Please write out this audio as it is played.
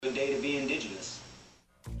day to be indigenous.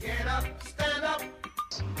 Get up, stand up.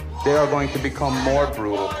 They are going to become more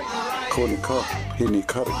brutal.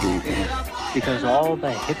 Because all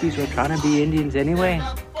the hippies were trying to be Indians anyway.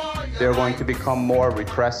 They're going to become more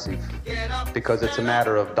repressive because it's a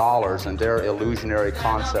matter of dollars and their illusionary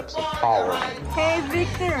concepts of power. Hey,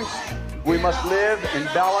 Victor. We must live in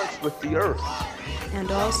balance with the earth.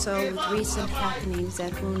 And also with recent happenings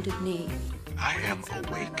at Wounded Knee. I am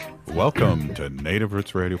awake. Welcome to Native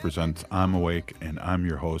Roots Radio Presents I'm Awake, and I'm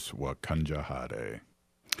your host, xhkezso.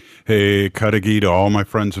 Hey, xhkezso to all my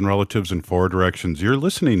friends and relatives in four directions. You're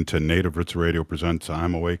listening to Native Roots Radio Presents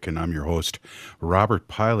I'm Awake, and I'm your host, Robert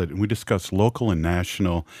Pilot, and we discuss local and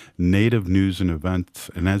national Native news and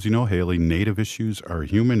events. And as you know, Haley, Native issues are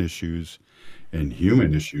human issues, and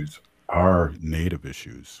human issues are Native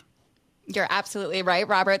issues. You're absolutely right,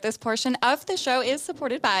 Robert. This portion of the show is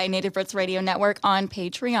supported by Native Roots Radio Network on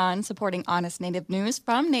Patreon, supporting honest Native news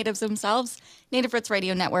from natives themselves. Native Roots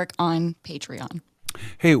Radio Network on Patreon.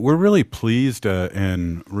 Hey, we're really pleased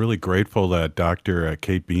and really grateful that Dr.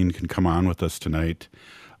 Kate Beane can come on with us tonight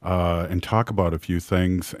and talk about a few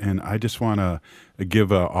things. And I just want to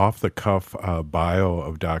give a off-the-cuff bio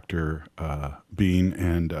of Dr. Beane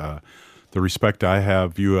and the respect I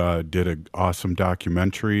have. You did an awesome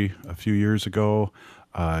documentary a few years ago.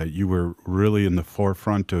 You were really in the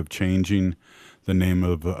forefront of changing the name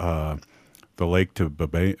of the lake to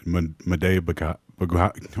Made.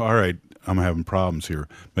 All right, I'm having problems here.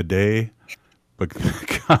 Made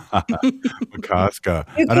Bakaska.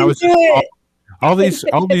 And I was all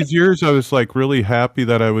these years, I was like really happy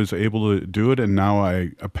that I was able to do it, and now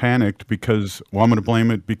I panicked because, well, I'm going to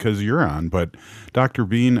blame it because you're on. But Dr.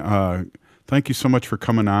 Beane, thank you so much for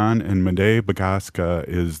coming on. And Made Bakaska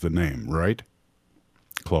is the name, right?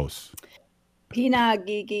 Close. Pina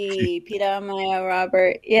Gigi, Pina Maya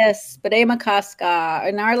Robert. Yes, Bade Makaska.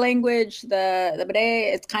 In our language, the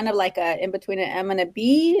Bade, it's kind of like a in between an M and a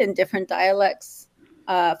B, in different dialects.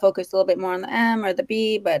 Focus a little bit more on the M or the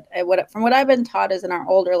B, but from what I've been taught is in our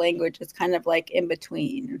older language, it's kind of like in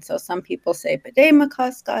between. And so some people say Bade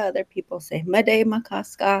Makaska, other people say Made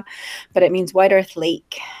Makaska, but it means White Earth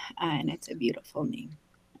Lake, and it's a beautiful name.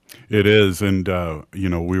 It is, and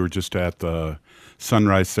we were just at the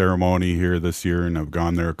sunrise ceremony here this year, and I've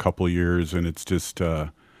gone there a couple of years, and it's just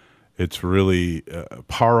it's really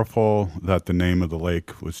powerful that the name of the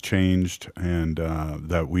lake was changed, and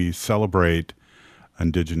that we celebrate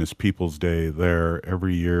Indigenous Peoples Day there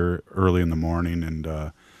every year early in the morning.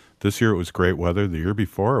 And this year it was great weather. The year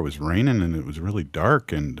before it was raining and it was really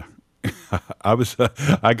dark, and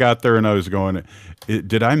I got there and I was going,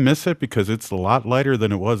 did I miss it? Because it's a lot lighter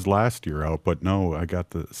than it was last year out. But no, I got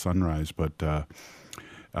the sunrise. But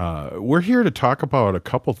we're here to talk about a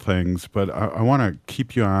couple things, but I want to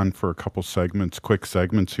keep you on for a couple segments, quick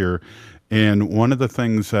segments here. And one of the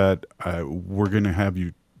things that we're going to have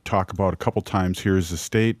you talk about a couple times here is the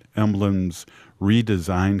State Emblems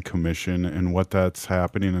Redesign Commission and what that's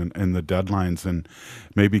happening and the deadlines, and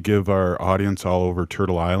maybe give our audience all over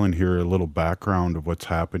Turtle Island here a little background of what's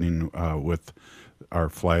happening with our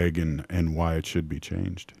flag and why it should be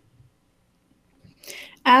changed.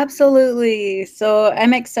 Absolutely. So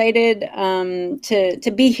I'm excited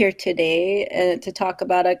to be here today to talk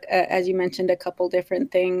about, as you mentioned, a couple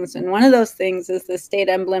different things. And one of those things is the State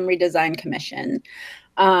Emblem Redesign Commission.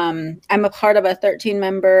 I'm a part of a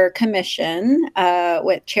 13-member commission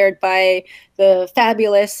chaired by the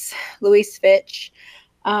fabulous Louise Fitch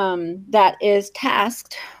that is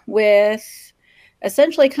tasked with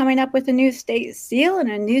essentially coming up with a new state seal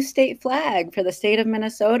and a new state flag for the state of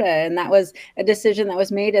Minnesota. And that was a decision that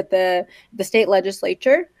was made at the state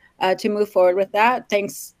legislature to move forward with that.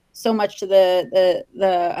 Thanks so much to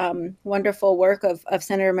the wonderful work of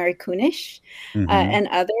Senator Mary Kunesh and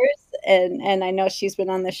others. And I know she's been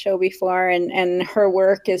on the show before, and her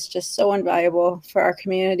work is just so invaluable for our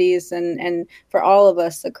communities and for all of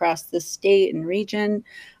us across the state and region.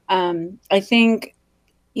 I think,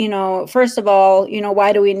 first of all,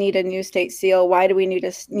 why do we need a new state seal? Why do we need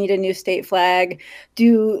a new state flag?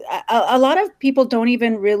 A lot of people don't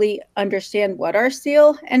even really understand what our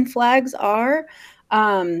seal and flags are.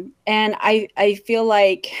 And I feel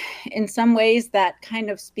like in some ways that kind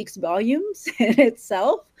of speaks volumes in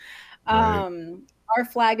itself. Right. Our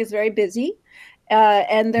flag is very busy.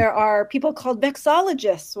 And there are people called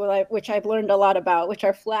vexologists, which I've learned a lot about, which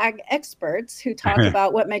are flag experts who talk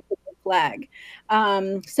about what makes a good flag.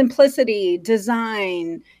 Simplicity,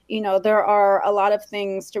 design, there are a lot of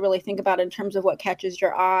things to really think about in terms of what catches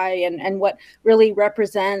your eye and what really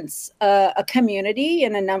represents a community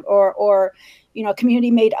and a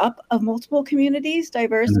community made up of multiple communities,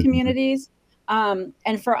 diverse communities.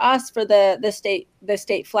 And for us, for the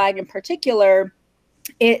state flag in particular,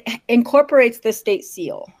 it incorporates the state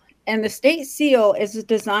seal. And the state seal is a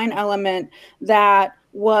design element that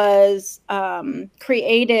was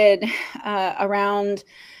created around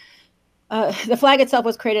the flag itself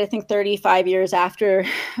was created, I think, 35 years after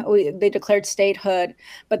they declared statehood.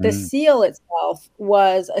 But the seal itself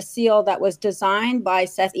was a seal that was designed by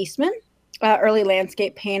Seth Eastman, early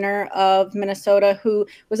landscape painter of Minnesota, who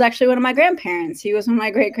was actually one of my grandparents. He was one of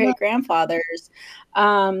my great-great-grandfathers.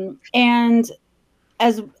 And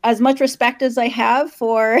as much respect as I have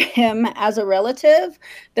for him as a relative,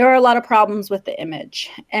 there are a lot of problems with the image.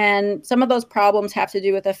 And some of those problems have to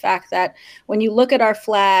do with the fact that when you look at our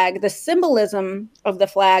flag, the symbolism of the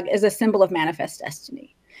flag is a symbol of manifest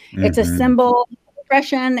destiny. Mm-hmm. It's a symbol of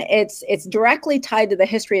oppression. It's directly tied to the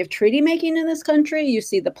history of treaty making in this country. You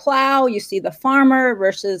see the plow, you see the farmer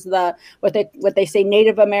versus the what they say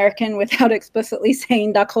Native American without explicitly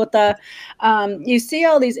saying Dakota. You see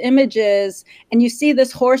all these images, and you see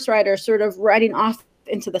this horse rider sort of riding off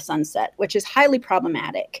into the sunset, which is highly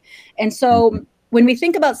problematic. And so when we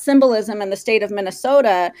think about symbolism in the state of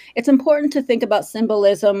Minnesota, it's important to think about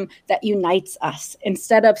symbolism that unites us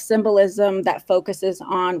instead of symbolism that focuses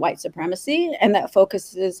on white supremacy and that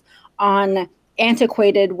focuses on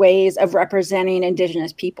antiquated ways of representing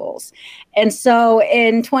Indigenous peoples. And so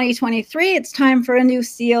in 2023, it's time for a new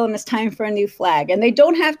seal and it's time for a new flag. And they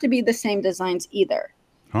don't have to be the same designs either.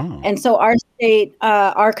 Oh. And so our state,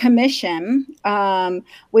 our commission,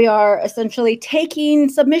 we are essentially taking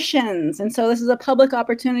submissions. And so this is a public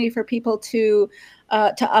opportunity for people to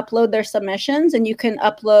upload their submissions. And you can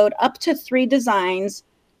upload up to 3 designs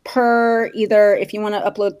per either, if you want to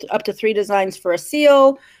upload up to 3 designs for a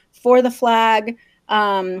seal, for the flag.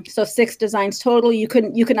 So 6 designs total. You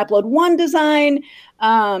can upload 1 design.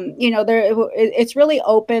 It's really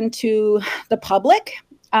open to the public.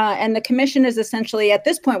 And the commission is essentially, at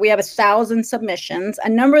this point, we have 1,000 submissions. A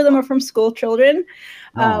number of them are from school children,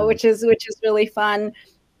 which is really fun.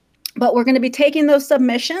 But we're going to be taking those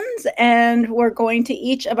submissions, and we're going to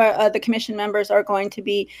each of our the commission members are going to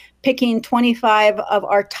be picking 25 of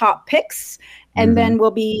our top picks. And then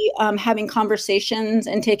we'll be having conversations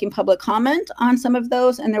and taking public comment on some of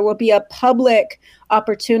those. And there will be a public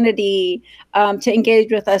opportunity to engage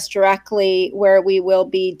with us directly, where we will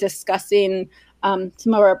be discussing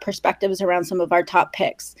some of our perspectives around some of our top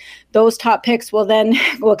picks. Those top picks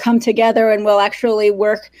will come together, and we'll actually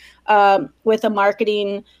work with a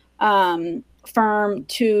marketing firm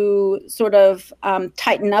to sort of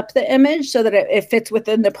tighten up the image so that it fits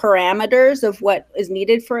within the parameters of what is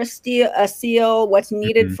needed for a seal, what's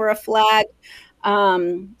needed for a flag.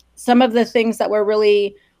 Some of the things that we're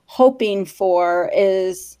really hoping for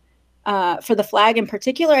is for the flag in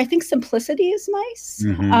particular, I think simplicity is nice.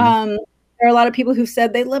 There are a lot of people who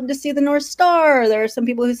said they'd love to see the North Star. There are some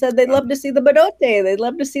people who said they'd love to see the Badote. They'd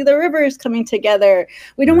love to see the rivers coming together.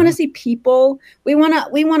 We don't want to see people. We want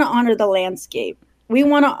to honor the landscape. We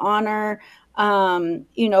want to honor,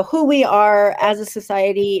 who we are as a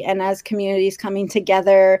society and as communities coming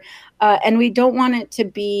together. And we don't want it to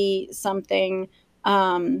be something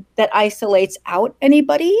that isolates out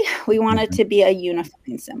anybody. We want it to be a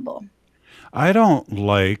unifying symbol. I don't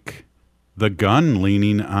like the gun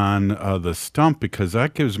leaning on the stump, because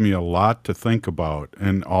that gives me a lot to think about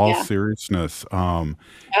in all seriousness.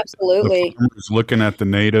 Absolutely. The farmer's looking at the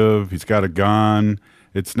native. He's got a gun.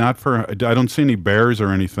 It's not for, I don't see any bears or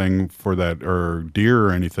anything for that, or deer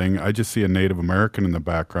or anything. I just see a Native American in the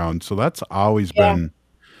background. So that's always been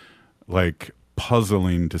like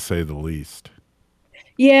puzzling, to say the least.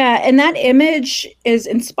 Yeah, and that image is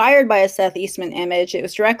inspired by a Seth Eastman image. It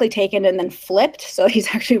was directly taken and then flipped, so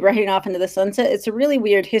he's actually riding off into the sunset. It's a really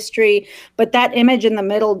weird history, but that image in the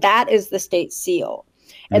middle, that is the state seal.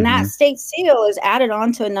 And that state seal is added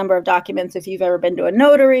onto a number of documents. If you've ever been to a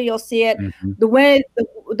notary, you'll see it. The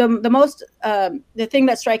thing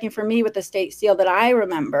that's striking for me with the state seal that I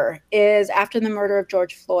remember is after the murder of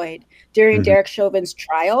George Floyd, during Derek Chauvin's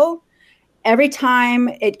trial, every time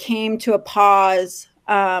it came to a pause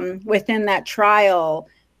within that trial,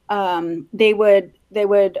 they would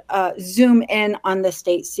zoom in on the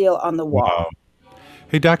state seal on the wall. Wow.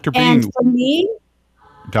 Hey, Dr. Beane. And for me,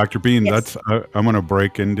 Dr. Beane, I'm going to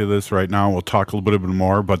break into this right now. We'll talk a little bit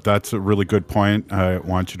more, but that's a really good point. I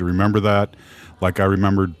want you to remember that, like I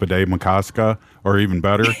remembered Bede Makaska, or even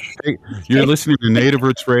better. Hey, you're listening to Native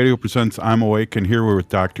Roots Radio presents I'm Awake, and here we're with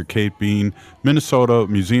Dr. Kate Beane, Minnesota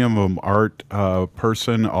Museum of Art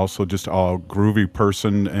person, also just a groovy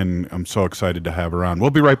person, and I'm so excited to have her on.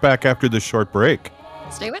 We'll be right back after this short break.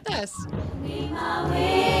 Stay with us.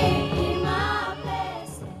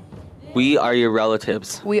 We are your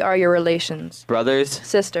relatives, We are your relations, brothers,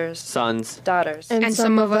 sisters, sons, daughters. And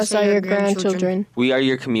some of us are your grandchildren. We are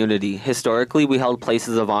your community. Historically, we held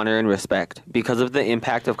places of honor and respect. Because of the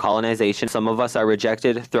impact of colonization, some of us are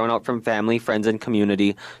rejected, thrown out from family, friends, and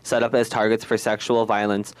community, set up as targets for sexual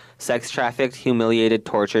violence, sex trafficked, humiliated,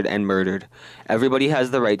 tortured, and murdered. Everybody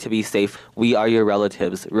has the right to be safe. We are your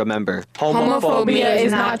relatives. Remember, Homophobia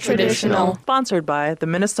is not traditional. Sponsored by the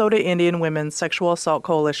Minnesota Indian Women's Sexual Assault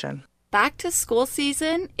Coalition. Back to school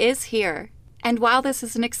season is here. And while this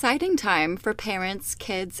is an exciting time for parents,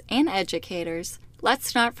 kids, and educators,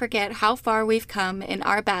 let's not forget how far we've come in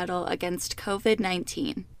our battle against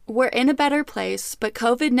COVID-19. We're in a better place, but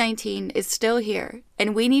COVID-19 is still here,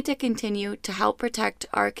 and we need to continue to help protect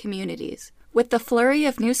our communities. With the flurry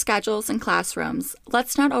of new schedules and classrooms,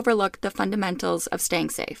 let's not overlook the fundamentals of staying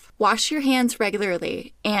safe. Wash your hands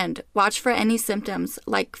regularly and watch for any symptoms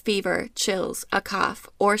like fever, chills, a cough,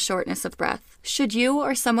 or shortness of breath. Should you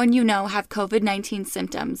or someone you know have COVID-19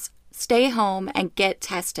 symptoms, stay home and get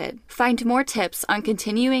tested. Find more tips on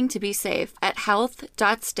continuing to be safe at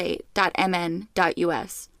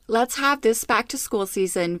health.state.mn.us. Let's have this back-to-school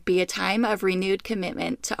season be a time of renewed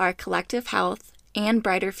commitment to our collective health and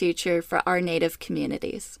brighter future for our Native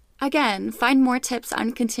communities. Again, find more tips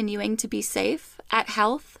on continuing to be safe at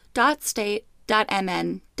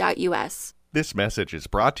health.state.mn.us. This message is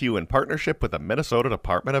brought to you in partnership with the Minnesota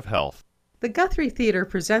Department of Health. The Guthrie Theater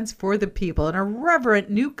presents For the People, an irreverent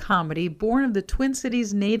new comedy born of the Twin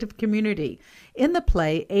Cities Native community. In the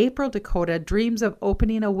play, April Dakota dreams of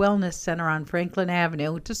opening a wellness center on Franklin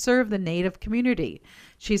Avenue to serve the Native community.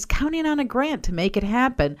 She's counting on a grant to make it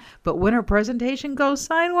happen, but when her presentation goes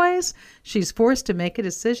sideways, she's forced to make a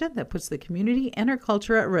decision that puts the community and her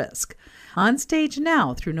culture at risk. On stage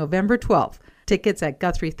now through November 12th. Tickets at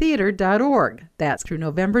GuthrieTheater.org. That's through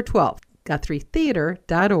November 12th.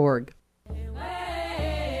 GuthrieTheater.org.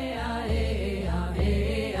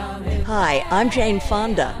 Hi, I'm Jane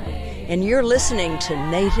Fonda, and you're listening to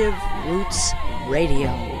Native Roots Radio.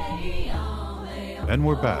 And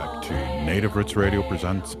we're back to Native Roots Radio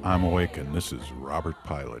presents I'm Awake, and this is Robert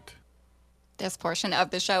Pilot. This portion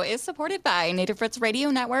of the show is supported by Native Roots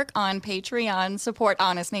Radio Network on Patreon. Support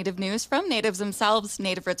honest Native news from natives themselves.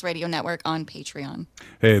 Native Roots Radio Network on Patreon.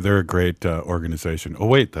 Hey, they're a great organization. Oh,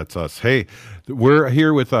 wait, that's us. Hey, we're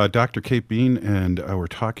here with Dr. Kate Beane, and we're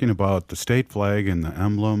talking about the state flag and the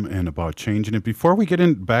emblem and about changing it. Before we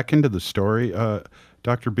get back into the story,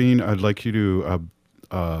 Dr. Beane, I'd like you to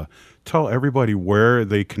tell everybody where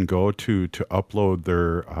they can go to upload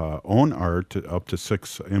their own art, up to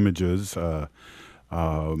 6 images, for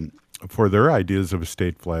their ideas of a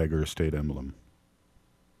state flag or a state emblem.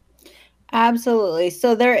 Absolutely.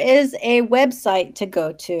 So there is a website to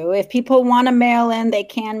go to. If people want to mail in, they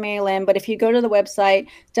can mail in. But if you go to the website,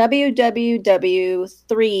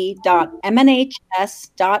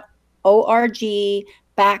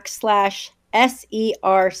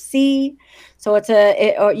 www.mnhs.org/SERC. So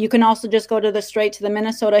or you can also just go straight to the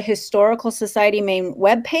Minnesota Historical Society main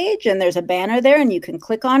webpage, and there's a banner there, and you can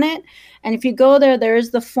click on it. And if you go there,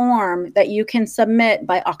 there's the form that you can submit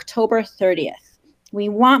by October 30th. We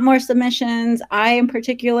want more submissions. I, in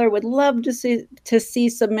particular, would love to see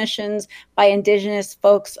submissions by Indigenous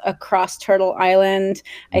folks across Turtle Island.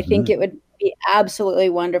 Mm-hmm. I think it would be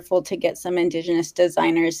absolutely wonderful to get some Indigenous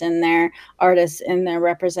designers in there, artists in there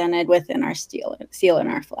represented within our seal and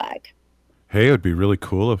our flag. Hey, it would be really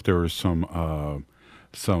cool if there was some of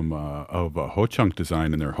a ho-chunk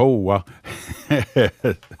design in there. Wow.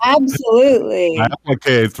 Absolutely.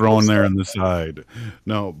 Okay, thrown there on the side.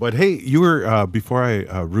 No, but hey, you were, before I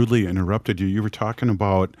rudely interrupted you, you were talking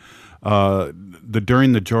about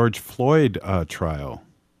during the George Floyd trial.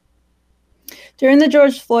 During the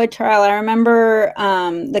George Floyd trial, I remember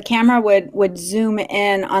the camera would zoom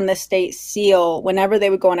in on the state seal whenever they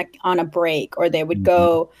would go on a break, or they would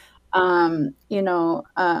go on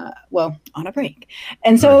a break.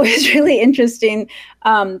 And so it was really interesting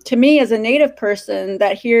to me as a Native person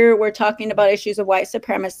that here we're talking about issues of white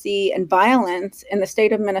supremacy and violence in the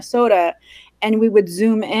state of Minnesota, and we would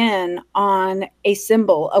zoom in on a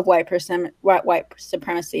symbol of white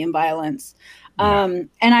supremacy and violence. And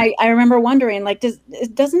I remember wondering, like,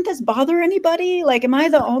 doesn't this bother anybody? Like, am I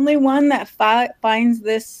the only one that finds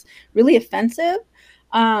this really offensive?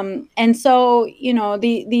 And so,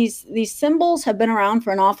 these symbols have been around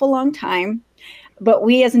for an awful long time, but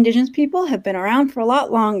we as Indigenous people have been around for a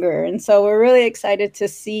lot longer. And so we're really excited to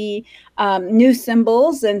see new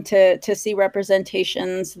symbols and to see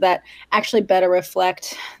representations that actually better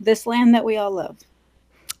reflect this land that we all love.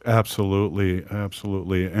 Absolutely.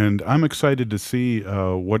 Absolutely. And I'm excited to see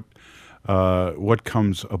what what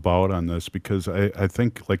comes about on this, because I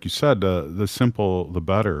think, like you said, the simple, the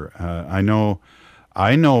better. I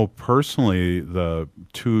know personally the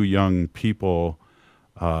two young people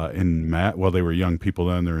they were young people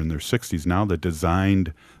then, they're in their 60s now, that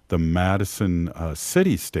designed the Madison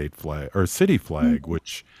city-state flag, or city flag,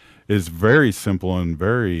 which is very simple and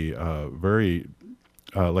very,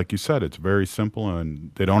 like you said, it's very simple,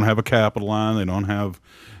 and they don't have a capital on. They don't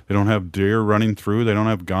have deer running through. They don't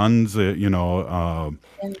have guns.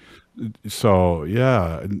 So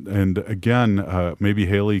yeah, and again, maybe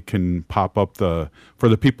Haley can pop up for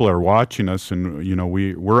the people that are watching us, and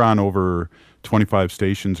we're on over 25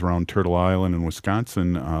 stations around Turtle Island and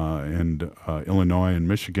Wisconsin, and Illinois and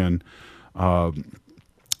Michigan.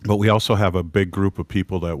 But we also have a big group of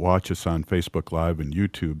people that watch us on Facebook Live and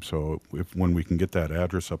YouTube. So when we can get that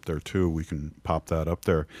address up there too, we can pop that up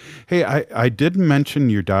there. Hey, I did mention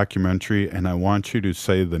your documentary, and I want you to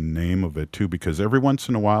say the name of it too, because every once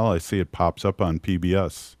in a while I see it pops up on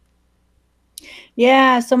PBS.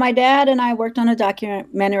 Yeah, so my dad and I worked on a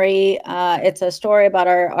documentary. It's a story about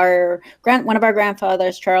one of our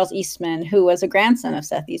grandfathers, Charles Eastman, who was a grandson of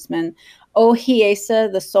Seth Eastman. Xhkezso,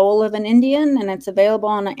 The Soul of an Indian, and it's available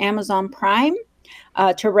on Amazon Prime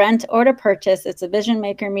to rent or to purchase. It's a Vision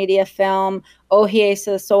Maker Media film. Xhkezso,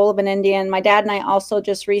 The Soul of an Indian. My dad and I also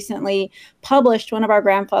just recently published one of our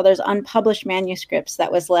grandfather's unpublished manuscripts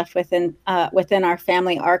that was left within our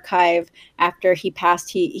family archive after he passed.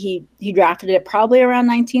 He drafted it probably around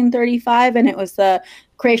 1935, and it was the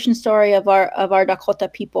creation story of our Dakota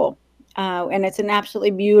people. And it's an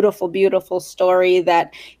absolutely beautiful, beautiful story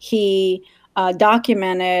that he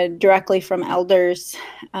documented directly from elders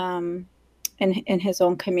in his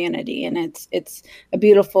own community. And it's a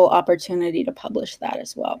beautiful opportunity to publish that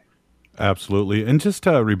as well. Absolutely. And just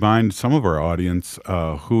to remind some of our audience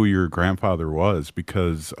who your grandfather was,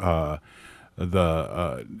 because he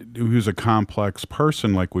was a complex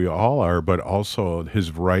person like we all are, but also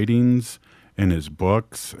his writings and his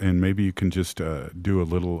books, and maybe you can just do a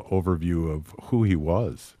little overview of who he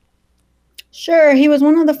was. Sure. He was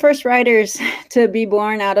one of the first writers to be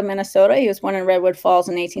born out of Minnesota. He was born in Redwood Falls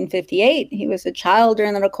in 1858. He was a child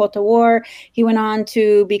during the Dakota War. He went on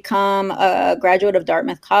to become a graduate of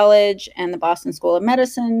Dartmouth College and the Boston School of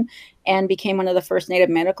Medicine, and became one of the first Native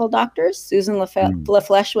medical doctors. Susan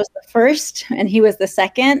LaFlesche was the first, and he was the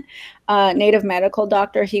second Native medical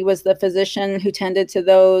doctor. He was the physician who tended to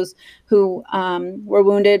those who were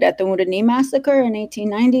wounded at the Wounded Knee Massacre in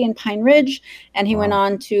 1890 in Pine Ridge. And he went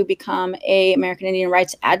on to become an American Indian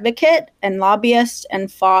rights advocate and lobbyist,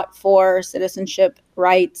 and fought for citizenship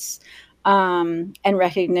rights and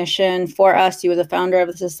recognition for us. He was a founder of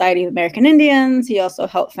the Society of American Indians. He also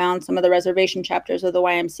helped found some of the reservation chapters of the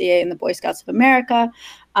YMCA and the Boy Scouts of America,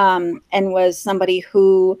 and was somebody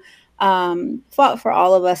who fought for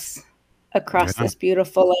all of us across this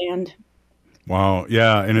beautiful land. Wow.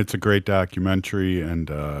 Yeah. And it's a great documentary,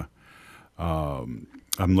 and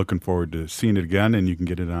I'm looking forward to seeing it again, and you can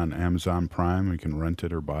get it on Amazon Prime. You can rent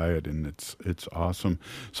it or buy it, and it's awesome.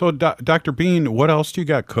 So, Dr. Beane, what else do you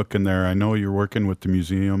got cooking there? I know you're working with the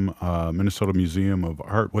museum, Minnesota Museum of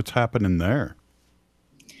Art. What's happening there?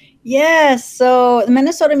 Yes, so the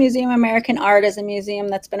Minnesota Museum of American Art is a museum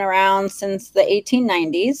that's been around since the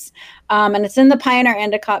 1890s, and it's in the Pioneer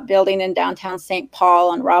Endicott building in downtown St.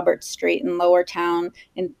 Paul on Robert Street in Lower Town.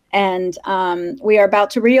 And we are about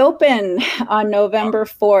to reopen on November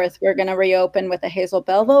 4th. We're going to reopen with a Hazel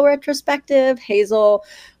Belleville retrospective. Hazel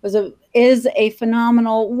is a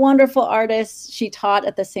phenomenal, wonderful artist. She taught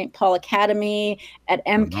at the St. Paul Academy, at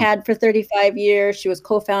MCAD for 35 years. She was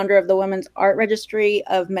co-founder of the Women's Art Registry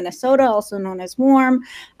of Minnesota, also known as WARM.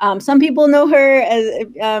 Some people know her as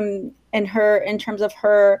in terms of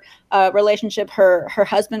her relationship. Her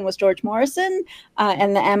husband was George Morrison,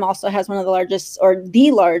 and the M also has one of the largest, or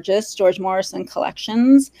the largest, George Morrison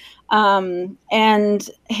collections. And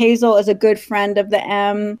Hazel is a good friend of the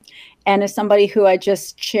M, and is somebody who I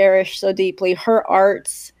just cherish so deeply. Her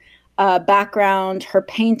arts background, her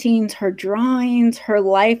paintings, her drawings, her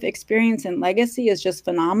life experience and legacy is just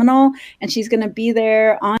phenomenal. And she's going to be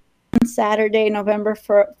there on Saturday, November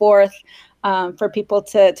 4th. For people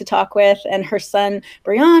to talk with, and her son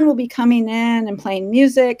Beane will be coming in and playing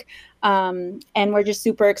music, and we're just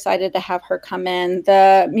super excited to have her come in.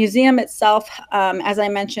 The museum itself, as I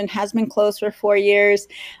mentioned, has been closed for 4 years.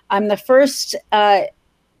 I'm the first.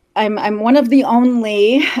 I'm one of the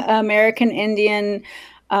only American Indian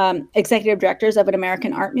executive directors of an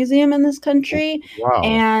American art museum in this country. Wow.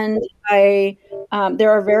 And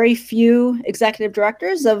there are very few executive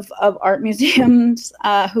directors of art museums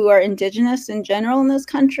who are indigenous in general in this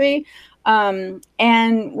country.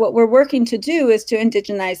 And what we're working to do is to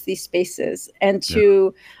indigenize these spaces and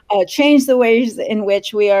to change the ways in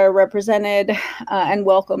which we are represented and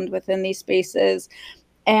welcomed within these spaces.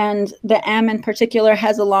 And the M in particular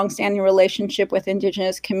has a longstanding relationship with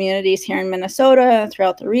Indigenous communities here in Minnesota,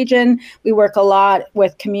 throughout the region. We work a lot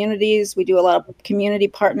with communities. We do a lot of community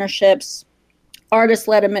partnerships,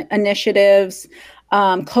 artist-led initiatives,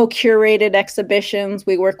 co-curated exhibitions.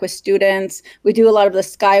 We work with students. We do a lot of the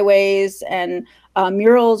skyways and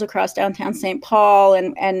murals across downtown St. Paul,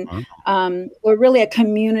 and we're really a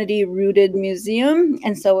community-rooted museum,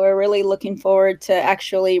 and so we're really looking forward to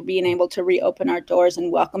actually being able to reopen our doors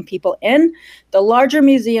and welcome people in. The larger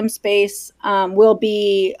museum space will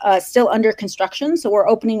be still under construction, so we're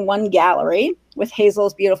opening one gallery with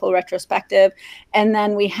Hazel's beautiful retrospective, and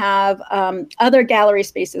then we have other gallery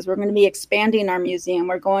spaces. We're going to be expanding our museum.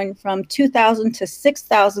 We're going from 2,000 to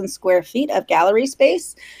 6,000 square feet of gallery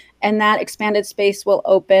space. And that expanded space will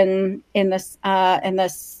open in this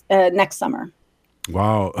next summer.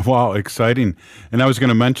 Wow, exciting. And I was going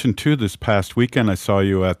to mention, too, this past weekend I saw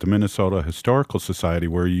you at the Minnesota Historical Society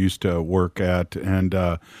where you used to work at. And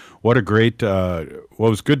what a great, well, it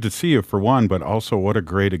was good to see you for one, but also what a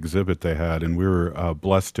great exhibit they had. And we were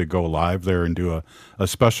blessed to go live there and do a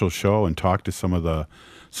special show and talk to some of the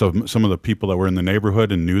people that were in the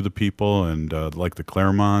neighborhood and knew the people, and like the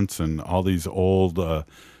Claremonts and all these old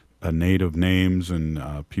native names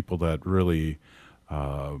and people that really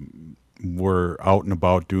were out and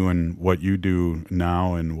about doing what you do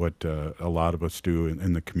now and what a lot of us do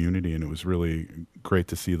in the community. And it was really great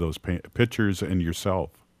to see those pictures and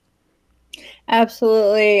yourself.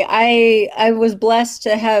 Absolutely. I was blessed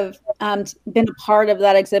to have been a part of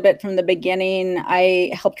that exhibit from the beginning.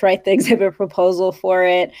 I helped write the exhibit proposal for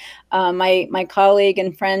it. My colleague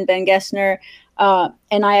and friend, Ben Gessner,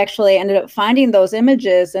 and I actually ended up finding those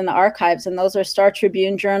images in the archives, and those are Star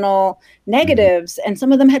Tribune Journal negatives, and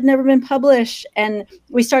some of them had never been published. And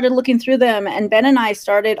we started looking through them, and Ben and I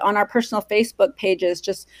started on our personal Facebook pages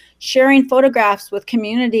just sharing photographs with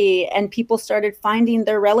community, and people started finding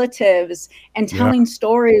their relatives and telling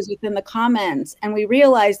stories within the comments. And we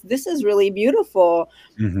realized this is really beautiful.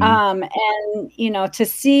 And, to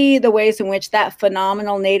see the ways in which that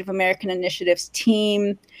phenomenal Native American Initiatives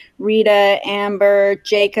team, Rita, Amber,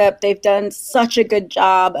 Jacob, they've done such a good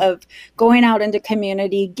job of going out into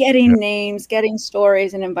community, getting names, getting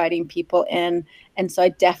stories, and inviting people in. And so I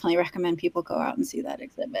definitely recommend people go out and see that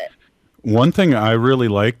exhibit. One thing I really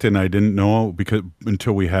liked, and I didn't know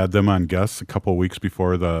until we had them on guests a couple of weeks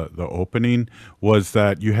before the opening, was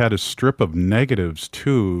that you had a strip of negatives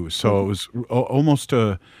too. So it was almost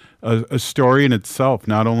a story in itself.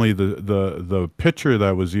 Not only the picture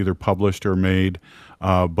that was either published or made,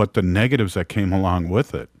 but the negatives that came along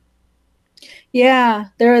with it. Yeah,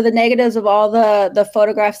 there are the negatives of all the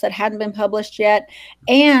photographs that hadn't been published yet.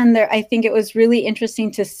 And I think it was really interesting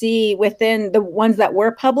to see within the ones that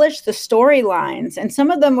were published, the storylines. And some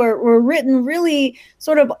of them were written really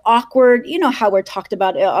sort of awkward, how we're talked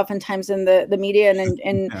about oftentimes in the media and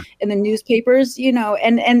in the newspapers,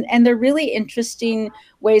 and they're really interesting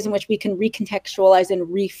ways in which we can recontextualize and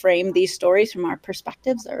reframe these stories from our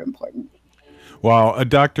perspectives that are important. Wow,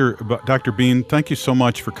 Dr. Beane, thank you so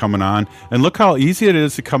much for coming on. And look how easy it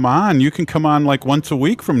is to come on. You can come on like once a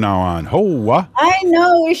week from now on. I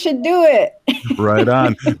know, we should do it. Right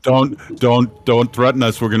on. Don't threaten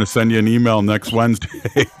us. We're going to send you an email next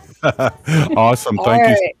Wednesday. Awesome.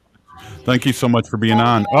 Thank you so much for being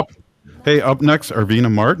on. Up next,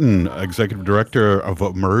 Arvina Martin, Executive Director of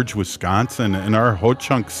Emerge Wisconsin, and our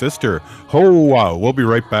Ho-Chunk sister. We'll be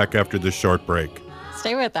right back after this short break.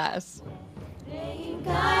 Stay with us.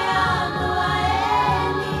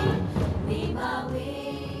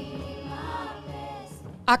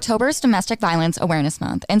 October's Domestic Violence Awareness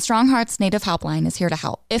Month, and Strong Hearts Native Helpline is here to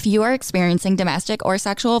help. If you are experiencing domestic or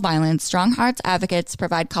sexual violence, Strong Hearts advocates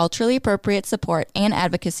provide culturally appropriate support and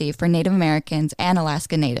advocacy for Native Americans and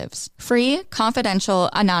Alaska Natives. Free, confidential,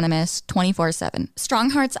 anonymous, 24/7.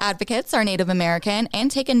 Strong Hearts advocates are Native American and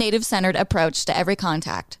take a Native-centered approach to every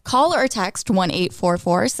contact. Call or text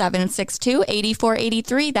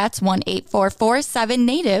 1-844-762-8483. That's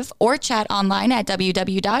 1-844-7-NATIVE, or chat online at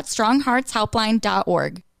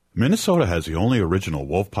www.strongheartshelpline.org. Minnesota has the only original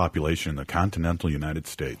wolf population in the continental United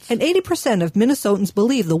States. And 80% of Minnesotans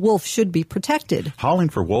believe the wolf should be protected. Howling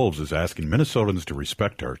for Wolves is asking Minnesotans to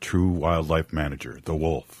respect our true wildlife manager, the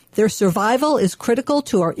wolf. Their survival is critical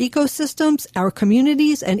to our ecosystems, our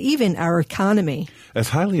communities, and even our economy. As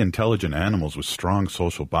highly intelligent animals with strong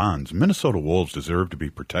social bonds, Minnesota wolves deserve to be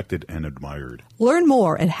protected and admired. Learn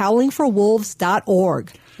more at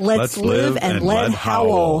howlingforwolves.org. Let's live and let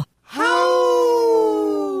howl. Howl!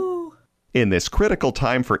 In this critical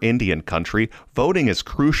time for Indian country, voting is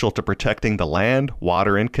crucial to protecting the land,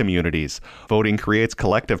 water, and communities. Voting creates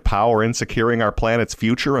collective power in securing our planet's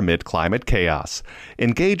future amid climate chaos.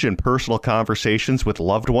 Engage in personal conversations with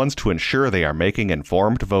loved ones to ensure they are making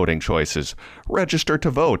informed voting choices. Register to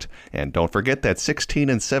vote. And don't forget that 16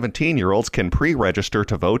 and 17-year-olds can pre-register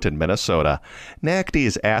to vote in Minnesota. NACD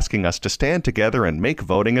is asking us to stand together and make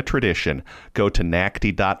voting a tradition. Go to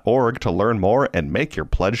nacd.org to learn more and make your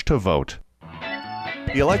pledge to vote.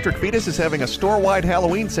 The Electric Fetus is having a store-wide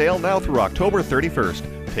Halloween sale now through October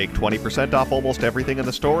 31st. Take 20% off almost everything in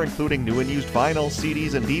the store, including new and used vinyl,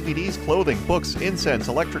 CDs, and DVDs, clothing, books, incense,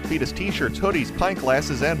 Electric Fetus t-shirts, hoodies, pint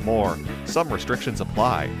glasses, and more. Some restrictions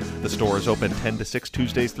apply. The store is open 10 to 6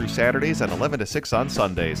 Tuesdays through Saturdays and 11 to 6 on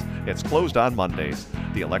Sundays. It's closed on Mondays.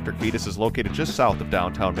 The Electric Fetus is located just south of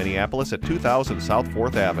downtown Minneapolis at 2000 South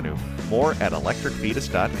 4th Avenue. More at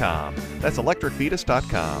electricfetus.com. That's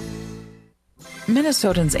electricfetus.com.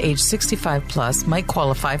 Minnesotans age 65 plus might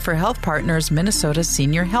qualify for Health Partners Minnesota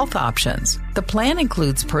Senior Health Options. The plan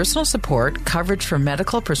includes personal support, coverage for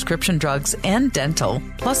medical, prescription drugs, and dental,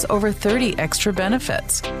 plus over 30 extra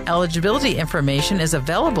benefits. Eligibility information is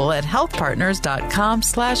available at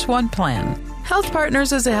healthpartners.com/oneplan. Health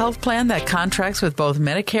Partners is a health plan that contracts with both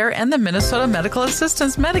Medicare and the Minnesota Medical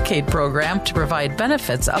Assistance Medicaid program to provide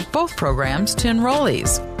benefits of both programs to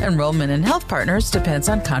enrollees. Enrollment in Health Partners depends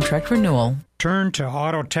on contract renewal. Turn to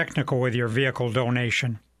Auto Technical with your vehicle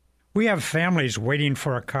donation. We have families waiting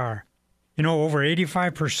for a car. You know, over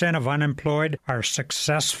 85% of unemployed are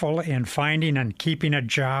successful in finding and keeping a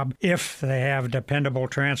job if they have dependable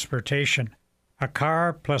transportation. A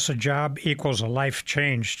car plus a job equals a life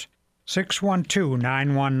changed.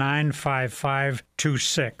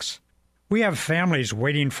 612-919-5526. We have families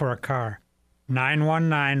waiting for a car.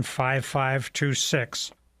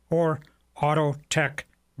 919-5526 or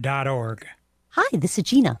autotech.org. Hi, this is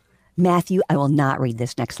Gina. Matthew, I will not read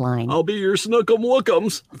this next line. I'll be your Snookum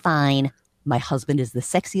Wookums. Fine. My husband is the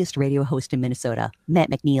sexiest radio host in Minnesota, Matt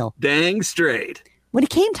McNeil. Dang straight. When it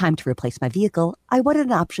came time to replace my vehicle, I wanted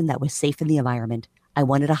an option that was safe in the environment. I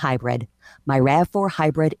wanted a hybrid. My RAV4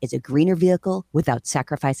 hybrid is a greener vehicle without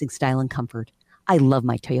sacrificing style and comfort. I love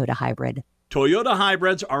my Toyota hybrid. Toyota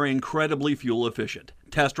hybrids are incredibly fuel efficient.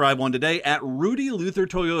 Test drive one today at Rudy Luther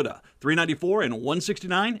Toyota, 394 and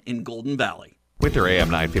 169 in Golden Valley. With your AM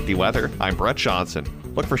 950 weather, I'm Brett Johnson.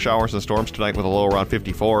 Look for showers and storms tonight with a low around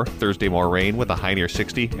 54, Thursday more rain with a high near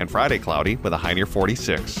 60, and Friday cloudy with a high near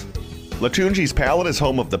 46. Latunji's Palette is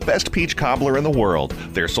home of the best peach cobbler in the world.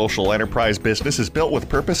 Their social enterprise business is built with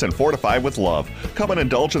purpose and fortified with love. Come and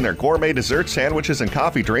indulge in their gourmet desserts, sandwiches, and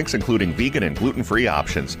coffee drinks, including vegan and gluten-free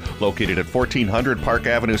options. Located at 1400 Park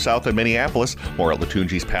Avenue South in Minneapolis. More at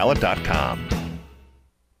latunjispalette.com.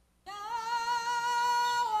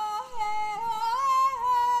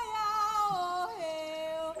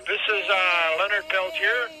 This is Leonard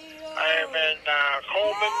Peltier. I am in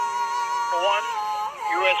Coleman 1,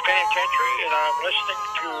 U.S. Penitentiary, and I'm listening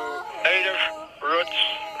to Native Roots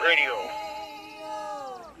Radio.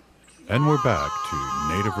 And we're back to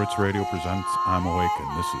Native Roots Radio presents I'm Awake,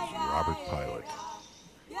 and this is Robert Pilot.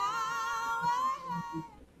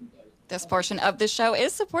 This portion of the show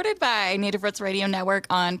is supported by Native Roots Radio Network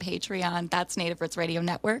on Patreon. That's Native Roots Radio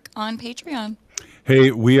Network on Patreon.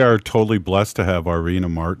 Hey, we are totally blessed to have Arvina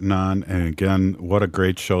Martin on. And again, what a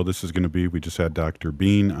great show this is going to be. We just had Dr.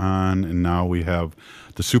 Beane on, and now we have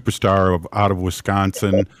the superstar out of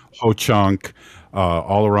Wisconsin, Ho Chunk,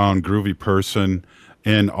 all-around groovy person.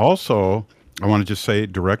 And also, I want to just say,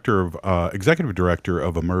 executive director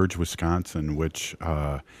of Emerge Wisconsin, which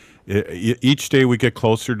each day we get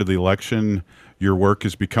closer to the election, your work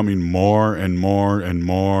is becoming more and more and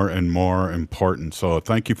more and more important. So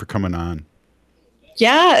thank you for coming on.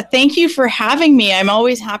 Yeah, thank you for having me. I'm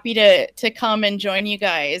always happy to come and join you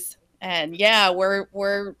guys. And yeah,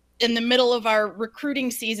 we're in the middle of our recruiting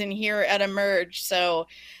season here at Emerge. So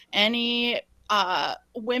any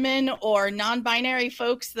women or non-binary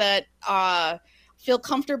folks that feel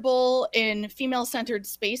comfortable in female-centered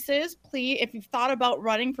spaces, please, if you've thought about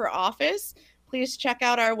running for office, please check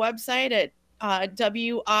out our website at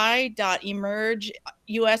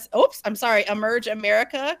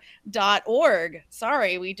emergeamerica.org.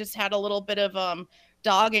 Sorry, we just had a little bit of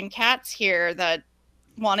dog and cats here that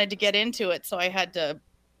wanted to get into it, so I had to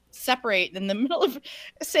separate in the middle of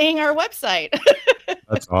saying our website.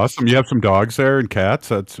 That's awesome. You have some dogs there and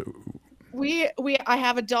cats. I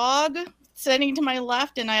have a dog sitting to my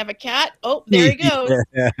left, and I have a cat. Oh, there he goes.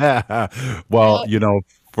 Well,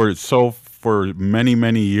 for many,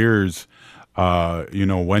 many years,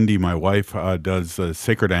 Wendy, my wife, does the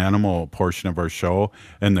sacred animal portion of our show,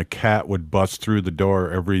 and the cat would bust through the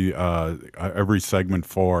door every segment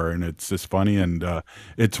for her, and it's just funny, and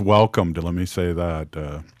it's welcomed. Let me say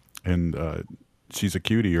that, and she's a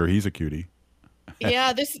cutie, or he's a cutie.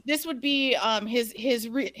 Yeah, this would be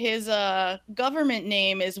his government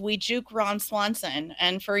name is Xeuugli Ron Swanson,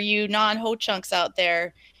 and for you non-ho chunks out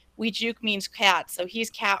there, Xeuugli means cat, so he's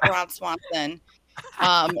Cat Ron Swanson.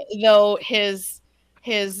 Though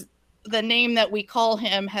the name that we call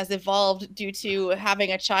him has evolved due to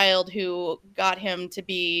having a child who got him to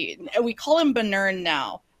be. We call him Beane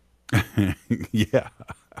now. Yeah.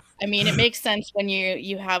 I mean, it makes sense when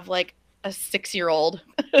you have like a 6-year-old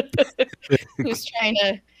who's trying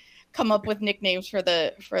to come up with nicknames for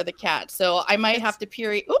the cat. So I might have to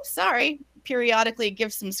periodically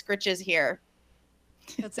give some scritches here.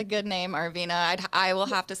 That's a good name, Arvina. I will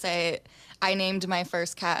have to say I named my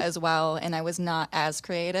first cat as well, and I was not as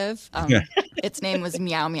creative. Its name was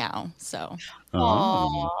Meow Meow. So,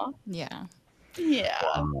 Aww. Yeah.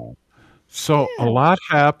 Wow. So a lot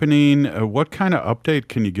happening. What kind of update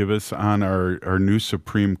can you give us on our new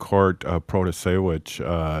Supreme Court Protasewicz?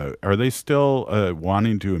 Are they still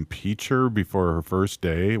wanting to impeach her before her first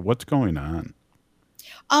day? What's going on?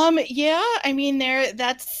 Yeah, I mean,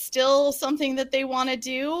 that's still something that they want to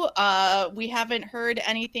do. We haven't heard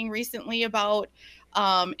anything recently about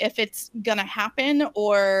if it's gonna happen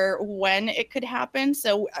or when it could happen.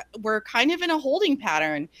 So we're kind of in a holding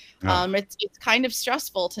pattern. It's kind of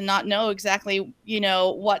stressful to not know exactly,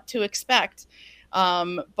 what to expect.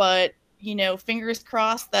 But fingers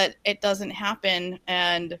crossed that it doesn't happen,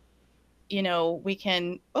 and we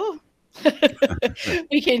can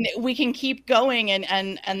we can keep going,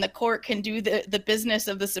 and the court can do the business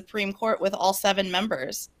of the Supreme Court with all 7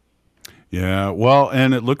 members. Yeah, well,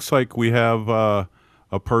 and it looks like we have a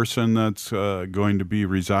person that's going to be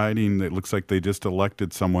residing. It looks like they just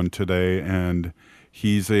elected someone today, and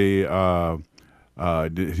he's he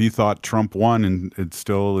thought Trump won, and it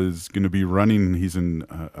still is going to be running. He's in,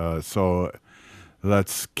 so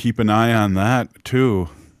let's keep an eye on that too.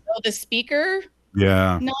 Oh, the speaker?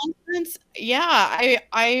 Yeah. Nonsense. Yeah,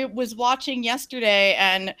 I was watching yesterday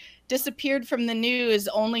and disappeared from the news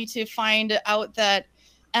only to find out that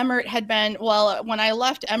Emmert had been, when I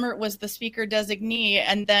left, Emmert was the speaker designee,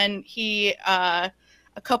 and then he, a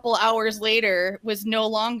couple hours later, was no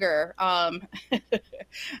longer.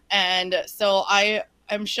 And so I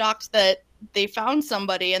am shocked that they found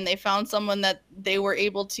somebody, and they found someone that they were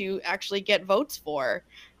able to actually get votes for.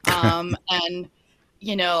 And,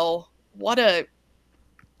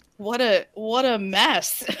 what a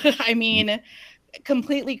mess. I mean,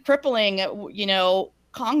 completely crippling,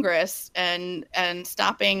 Congress and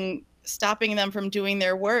stopping them from doing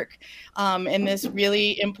their work in this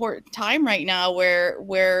really important time right now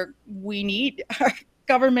where we need our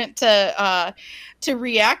government to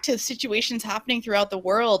react to situations happening throughout the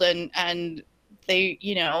world, and they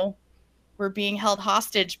we're being held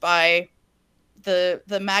hostage by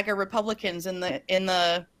the MAGA Republicans in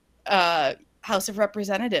the House of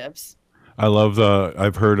Representatives. I love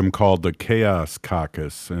I've heard him called the Chaos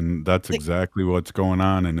Caucus, and that's exactly what's going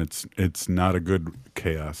on, and it's not a good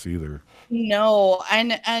chaos either. No,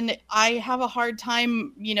 and I have a hard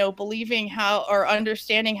time, believing how or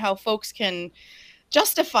understanding how folks can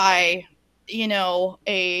justify,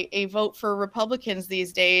 a vote for Republicans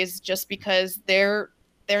these days just because they're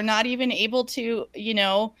not even able to,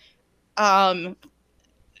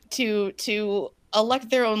 to elect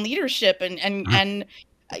their own leadership and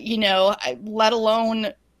let alone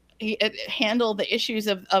handle the issues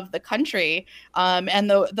of the country and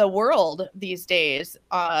the world these days.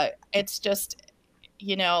 It's just,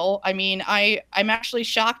 I mean, I'm actually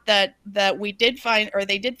shocked that they did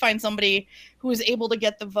find somebody who was able to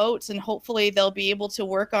get the votes, and hopefully they'll be able to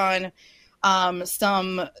work on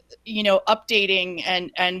some,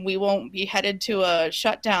 updating, and we won't be headed to a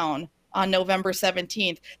shutdown on November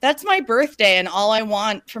 17th. That's my birthday, and all I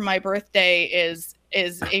want for my birthday is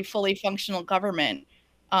a fully functional government.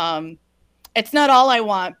 It's not all I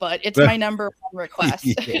want, but it's my number one request.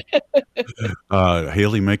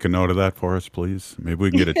 Haley, make a note of that for us, please. Maybe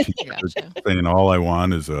we can get a t-shirt saying all I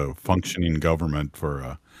want is a functioning government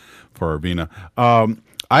for Arvina. I'm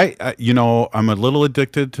a little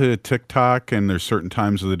addicted to TikTok, and there's certain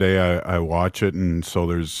times of the day I watch it, and so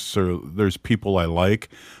there's people I like.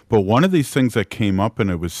 But one of these things that came up, and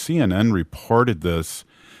it was CNN reported this,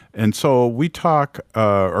 and so we talk,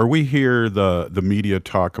 or we hear the media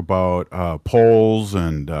talk about polls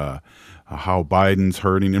and how Biden's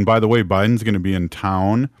hurting. And by the way, Biden's going to be in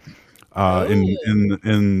town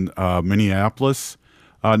in Minneapolis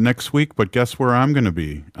next week, but guess where I'm going to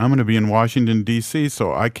be? I'm going to be in Washington, D.C.,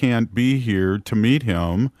 so I can't be here to meet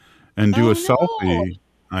him and do a selfie.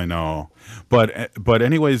 I know. But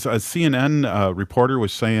anyways, a CNN reporter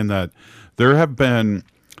was saying that there have been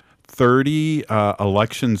 30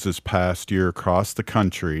 elections this past year across the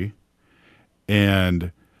country,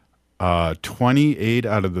 and 28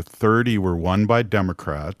 out of the 30 were won by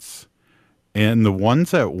Democrats. And the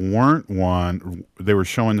ones that weren't won, they were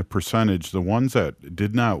showing the percentage. The ones that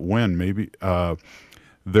did not win, maybe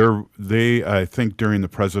they I think during the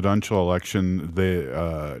presidential election,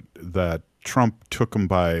 that Trump took them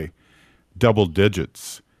by double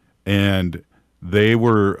digits, and they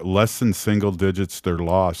were less than single digits their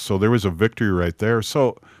loss. So there was a victory right there.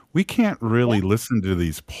 So we can't really listen to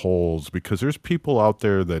these polls because there's people out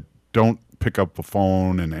there that don't pick up a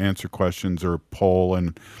phone and answer questions or poll,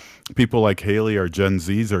 and people like Haley, our Gen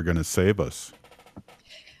Zs, are going to save us.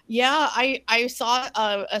 Yeah, I saw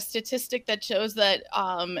a statistic that shows that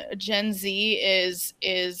Gen Z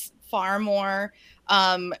is far more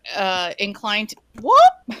inclined to,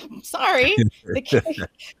 sorry.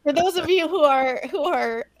 For those of you who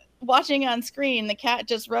are watching on screen, the cat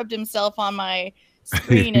just rubbed himself on my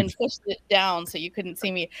screen and pushed it down so you couldn't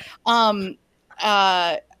see me.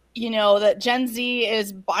 That Gen Z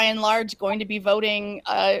is by and large going to be voting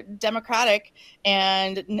Democratic,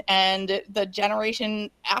 and the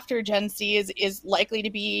generation after Gen Z is likely to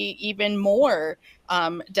be even more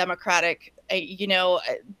Democratic.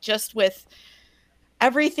 Just with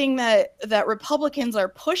everything that Republicans are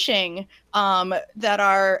pushing, that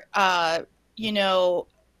are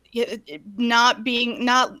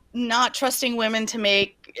not trusting women to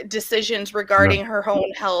make decisions regarding her own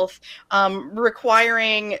health,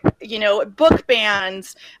 requiring book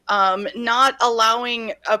bans, not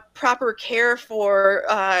allowing a proper care for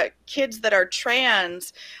kids that are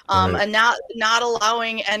trans, and not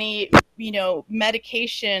allowing any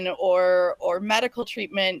medication or medical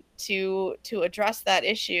treatment to address that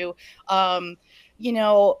issue.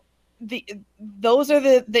 Those are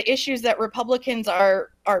the issues that Republicans are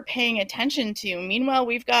paying attention to. Meanwhile,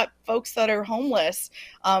 we've got folks that are homeless.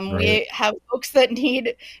 We have folks that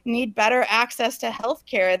need better access to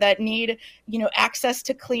healthcare, that need access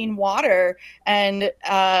to clean water, and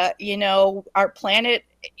our planet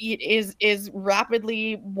is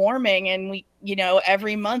rapidly warming, and we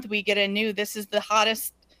every month we get a new, this is the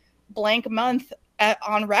hottest blank month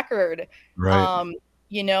on record. Right.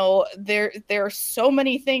 There are so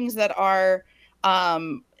many things that are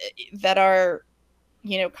kind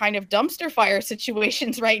of dumpster fire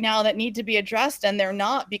situations right now that need to be addressed, and they're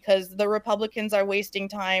not, because the Republicans are wasting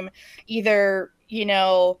time either in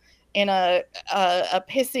a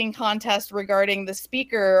pissing contest regarding the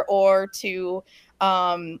speaker, or to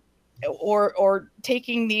or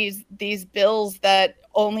taking these bills that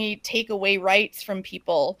only take away rights from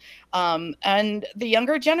people, and the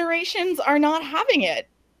younger generations are not having it.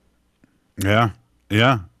 Yeah,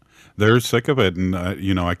 they're sick of it, and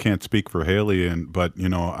I can't speak for Haley, but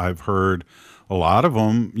I've heard a lot of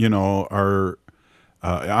them. Are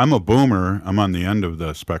I'm a boomer. I'm on the end of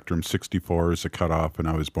the spectrum. 64 is a cutoff, and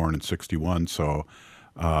I was born in 61, so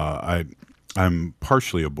I'm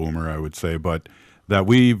partially a boomer, I would say, but that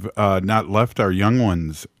we've not left our young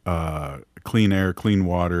ones clean air, clean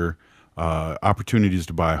water, opportunities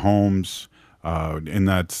to buy homes, and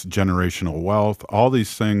that's generational wealth. All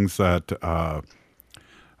these things that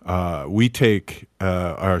we take,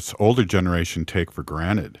 our older generation take for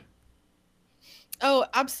granted. Oh,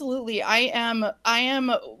 absolutely. I am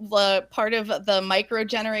the part of the micro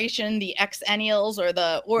generation, the Xennials,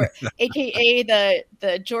 or AKA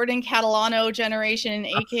the Jordan Catalano generation,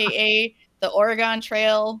 AKA the Oregon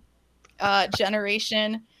Trail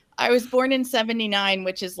generation. I was born in 79,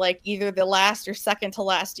 which is like either the last or second to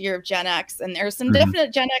last year of Gen X. And there's some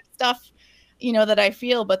definite Gen X stuff, that I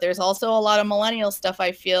feel, but there's also a lot of millennial stuff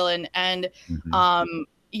I feel. And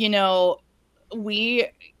we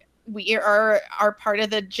are part of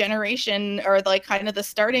the generation, or like kind of the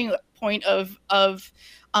starting point of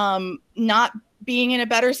not being in a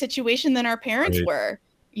better situation than our parents were.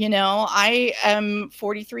 I am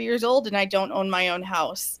 43 years old and I don't own my own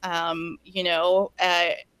house.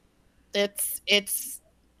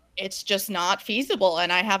 It's just not feasible,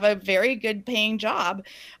 and I have a very good paying job.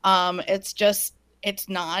 It's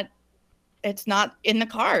not in the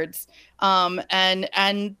cards.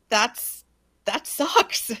 And that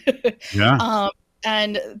sucks. Yeah.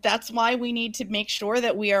 And that's why we need to make sure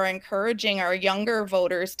that we are encouraging our younger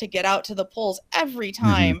voters to get out to the polls every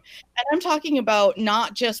time. And I'm talking about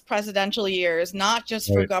not just presidential years, not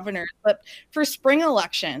just for governors, but for spring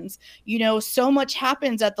elections. You know, so much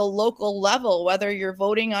happens at the local level, whether you're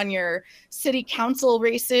voting on your city council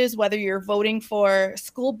races, whether you're voting for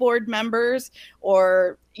school board members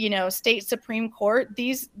or, you know, state Supreme Court.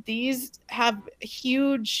 These have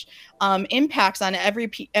huge impacts on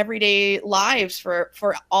everyday lives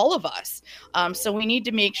for all of us. So we need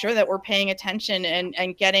to make sure that we're paying attention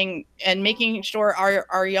and making sure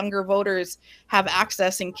our younger voters have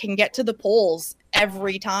access and can get to the polls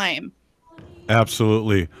every time.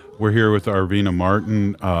 Absolutely. We're here with Arvina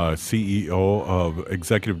Martin, CEO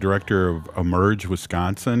Executive Director of Emerge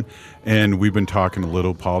Wisconsin, and we've been talking a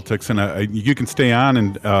little politics. And you can stay on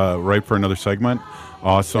and right for another segment.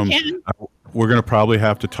 Awesome. We're going to probably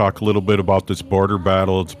have to talk a little bit about this border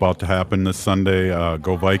battle. It's about to happen this Sunday.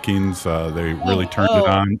 Go Vikings. They really turned it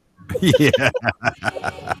on. Yeah.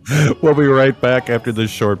 We'll be right back after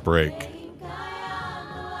this short break.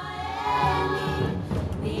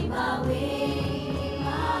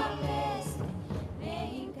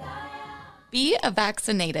 Be a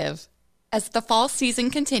vaccinative. As the fall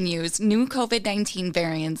season continues, new COVID-19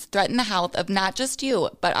 variants threaten the health of not just you,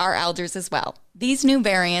 but our elders as well. These new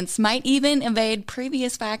variants might even evade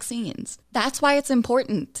previous vaccines. That's why it's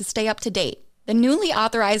important to stay up to date. The newly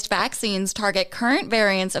authorized vaccines target current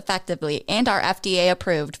variants effectively and are FDA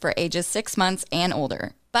approved for ages 6 months and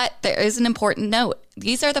older. But there is an important note.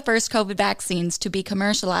 These are the first COVID vaccines to be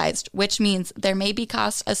commercialized, which means there may be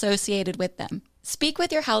costs associated with them. Speak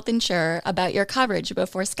with your health insurer about your coverage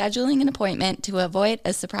before scheduling an appointment to avoid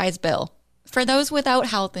a surprise bill. For those without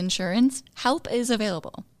health insurance, help is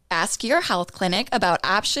available. Ask your health clinic about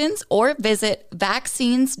options or visit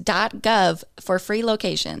vaccines.gov for free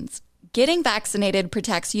locations. Getting vaccinated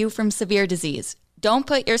protects you from severe disease. Don't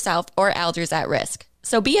put yourself or elders at risk.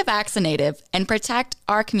 So be a vaccinative and protect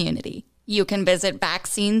our community. You can visit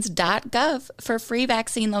vaccines.gov for free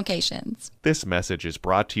vaccine locations. This message is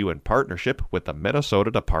brought to you in partnership with the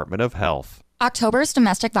Minnesota Department of Health. October's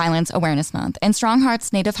Domestic Violence Awareness Month, and Strong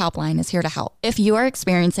Hearts Native Helpline is here to help. If you are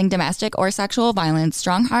experiencing domestic or sexual violence,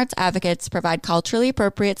 Strong Hearts advocates provide culturally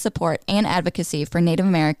appropriate support and advocacy for Native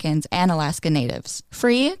Americans and Alaska Natives.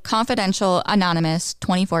 Free, confidential, anonymous,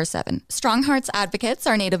 24/7. Strong Hearts advocates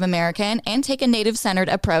are Native American and take a Native-centered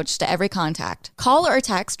approach to every contact. Call or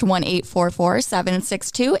text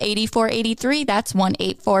 1-844-762-8483. That's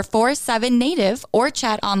 1-844-7-NATIVE, or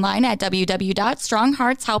chat online at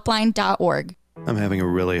www.strongheartshelpline.org. I'm having a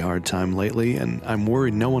really hard time lately, and I'm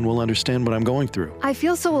worried no one will understand what I'm going through. I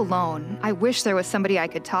feel so alone. I wish there was somebody I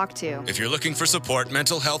could talk to. If you're looking for support,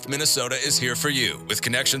 Mental Health Minnesota is here for you, with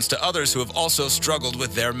connections to others who have also struggled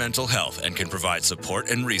with their mental health and can provide support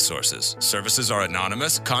and resources. Services are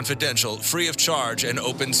anonymous, confidential, free of charge, and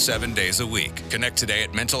open 7 days a week. Connect today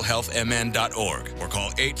at mentalhealthmn.org or call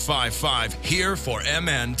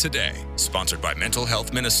 855-HERE-FOR-MN today. Sponsored by Mental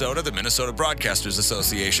Health Minnesota, the Minnesota Broadcasters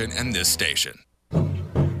Association, and this station.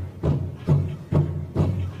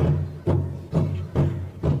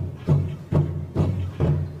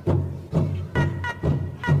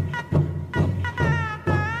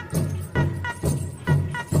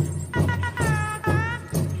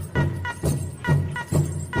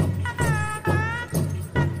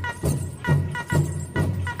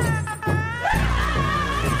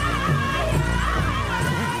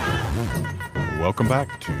 Welcome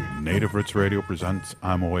back to Native Roots Radio presents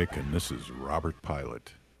I'm Awake, and this is Robert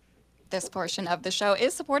Pilot. This portion of the show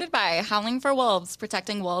is supported by Howling for Wolves,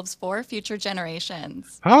 protecting wolves for future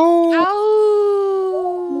generations.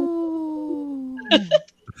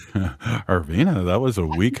 Arvina, that was a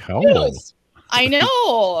weak howl. I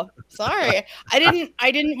know. Sorry,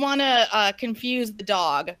 I didn't want to confuse the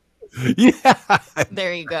dog. Yeah,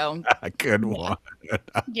 there you go. Good one.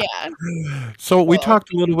 Yeah. So we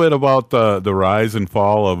talked a little bit about the rise and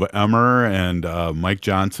fall of Emmer and Mike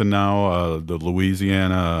Johnson now, the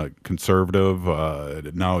Louisiana conservative,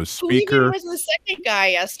 now is speaker. Who even was the second guy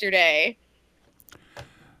yesterday?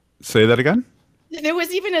 Say that again? There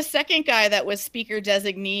was even a second guy that was speaker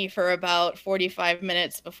designee for about 45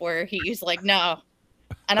 minutes before he's like, no.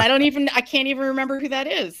 And I can't even remember who that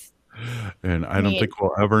is. And I don't think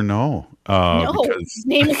we'll ever know. No, because... his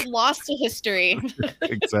name is lost to history.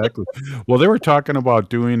 Exactly. Well, they were talking about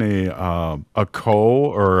doing a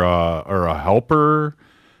or a helper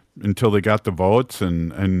until they got the votes,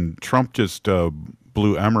 and Trump just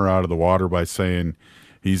blew Emmer out of the water by saying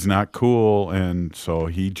he's not cool, and so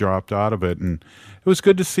he dropped out of it. And it was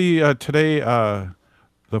good to see today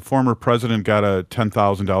the former president got a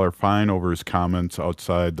 $10,000 fine over his comments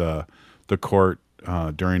outside the court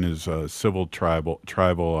during his civil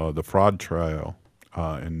the fraud trial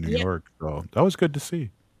in New York. So that was good to see.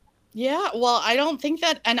 Yeah, well, I don't think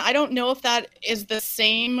that, and I don't know if that is the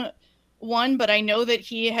same one, but I know that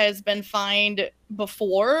he has been fined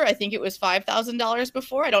before. I think it was $5,000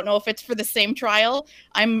 before. I don't know if it's for the same trial.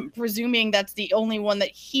 I'm presuming that's the only one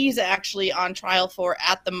that he's actually on trial for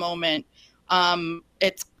at the moment.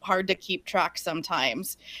 It's hard to keep track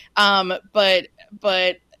sometimes. But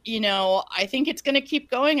you know, I think it's going to keep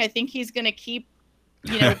going. I think he's going to keep,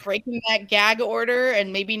 you know, breaking that gag order,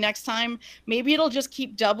 and maybe next time, maybe it'll just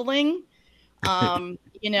keep doubling.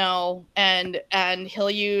 You know, and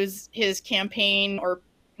he'll use his campaign or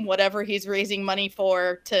whatever he's raising money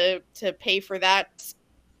for to pay for that,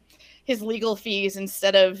 his legal fees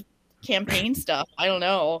instead of campaign stuff. I don't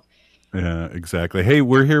know. Yeah, exactly. Hey,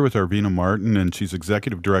 we're here with Arvina Martin, and she's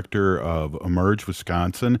executive director of Emerge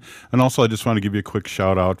Wisconsin. And also, I just want to give you a quick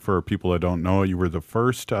shout out for people that don't know. You were the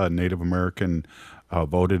first Native American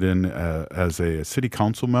voted in as a city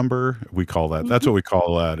council member. We call that. That's what we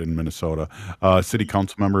call that in Minnesota. City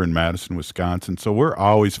council member in Madison, Wisconsin. So we're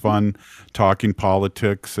always fun talking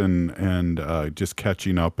politics and just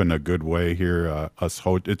catching up in a good way here.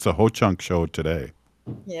 It's a Ho-Chunk show today.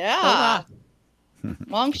 Yeah.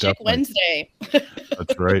 Long Chick Wednesday.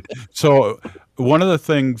 That's right. So one of the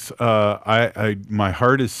things my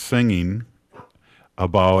heart is singing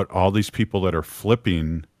about all these people that are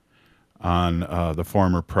flipping on the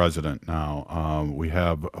former president now. We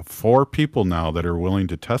have 4 people now that are willing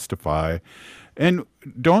to testify. And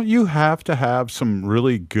don't you have to have some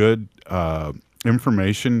really good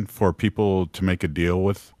information for people to make a deal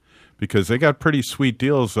with? Because they got pretty sweet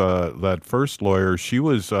deals. That first lawyer, they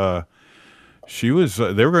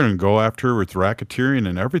were going to go after her with racketeering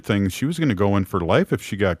and everything. She was going to go in for life if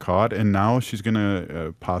she got caught, and now she's going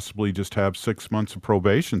to possibly just have 6 months of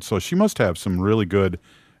probation. So she must have some really good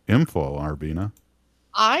info, Arvina.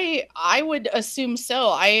 I would assume so.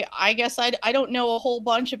 I guess I don't know a whole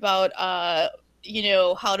bunch about you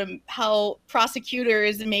know, how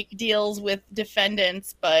prosecutors make deals with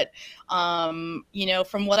defendants, but you know,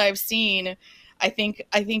 from what I've seen, I think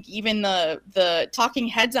even the talking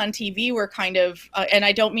heads on TV were kind of and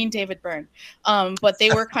I don't mean David Byrne, but they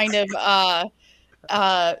were kind of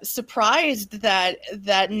surprised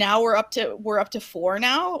that now we're up to 4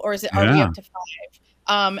 now, or is it are we up to 5?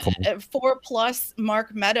 4 plus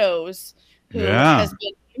Mark Meadows, who has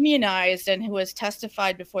been immunized and who has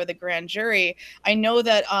testified before the grand jury. I know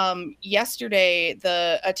that yesterday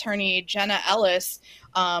the attorney Jenna Ellis,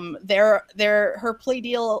 her plea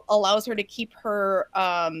deal allows her to keep her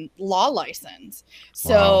law license.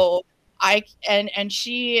 So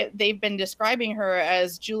they've been describing her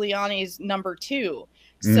as Giuliani's number 2.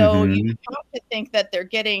 So you have to think that they're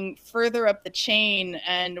getting further up the chain,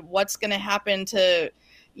 and what's going to happen to,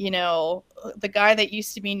 you know, the guy that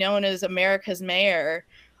used to be known as America's mayor.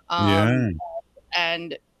 And,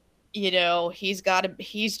 you know, he's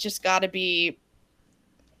just got to be,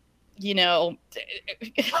 you know,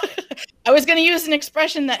 I was going to use an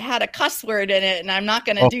expression that had a cuss word in it, and I'm not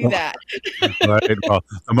going to do that. Right. Well,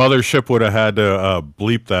 the mothership would have had to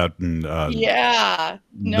bleep that. And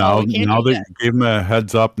now they gave them a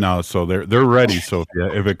heads up now, so they're ready. So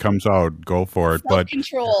if it comes out, go for it.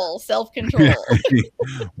 Self-control.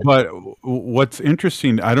 But what's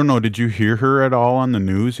interesting, I don't know, did you hear her at all on the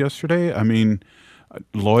news yesterday? I mean,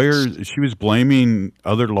 lawyers, she was blaming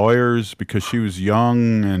other lawyers because she was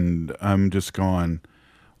young, and I'm just going,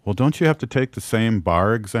 well, don't you have to take the same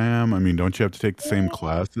bar exam? I mean, don't you have to take the same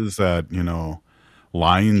classes that, you know,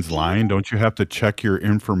 lying's lying? Don't you have to check your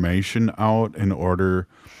information out in order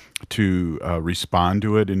to respond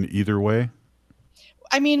to it in either way?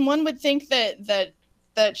 I mean, one would think that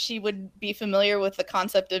she would be familiar with the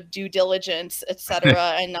concept of due diligence, et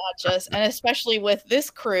cetera, and especially with this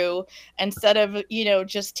crew, instead of, you know,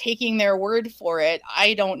 just taking their word for it.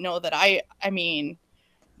 I don't know that I mean,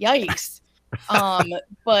 yikes.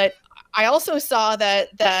 But I also saw that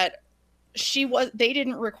they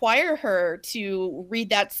didn't require her to read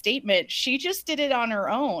that statement. She just did it on her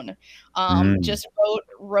own. Just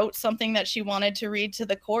wrote something that she wanted to read to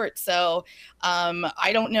the court. So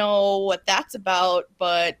I don't know what that's about,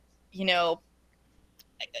 but you know,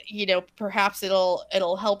 perhaps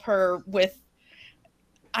it'll help her with.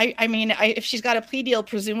 I mean, if she's got a plea deal,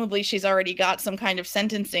 presumably she's already got some kind of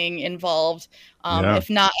sentencing involved. If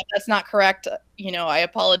that's not correct, you know, I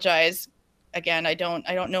apologize. Again, I don't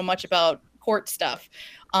know much about court stuff.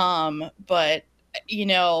 But you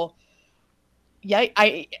know, yeah,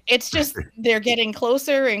 it's just they're getting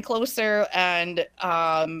closer and closer, and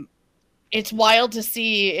it's wild to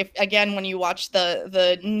see if, again, when you watch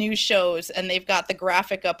the news shows and they've got the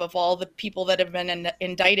graphic up of all the people that have been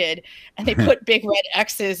indicted, and they put big red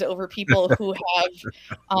X's over people who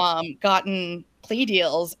have gotten plea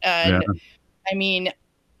deals. And I mean,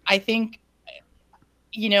 I think,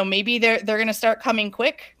 maybe they're going to start coming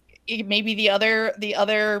quick. Maybe the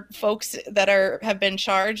other folks that have been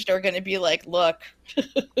charged are going to be like, look,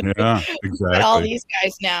 yeah, exactly. at all these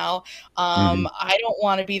guys now. I don't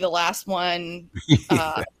want to be the last one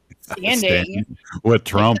standing with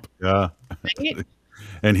Trump. Yeah.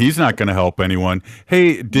 And he's not going to help anyone.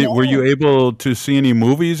 Hey, were you able to see any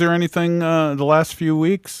movies or anything the last few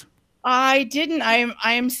weeks? I didn't.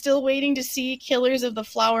 I am still waiting to see Killers of the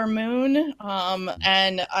Flower Moon.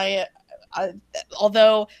 And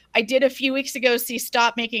although I did a few weeks ago see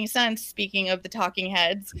Stop Making Sense, speaking of the Talking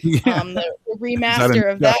Heads, the remaster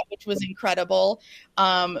of that, which was incredible.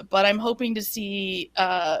 But I'm hoping to see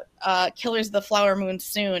Killers of the Flower Moon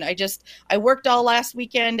soon. I worked all last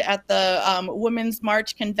weekend at the Women's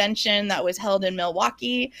March convention that was held in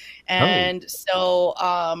Milwaukee. And so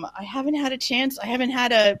I haven't had a chance. I haven't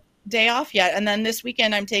had a day off yet. And then this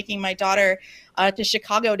weekend I'm taking my daughter to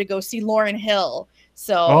Chicago to go see Lauryn Hill.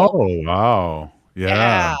 So, oh wow,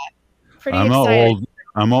 yeah, pretty excited.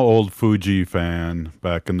 I'm an old Fuji fan.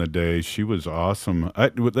 Back in the day, she was awesome.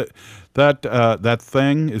 That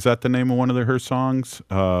thing, is that the name of one of her songs?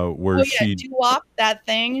 Where she doo-wop, that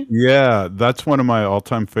thing. Yeah, that's one of my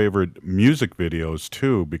all-time favorite music videos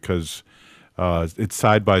too, because it's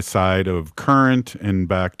side by side of current and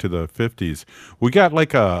back to the 50s. We got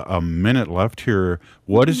like a minute left here.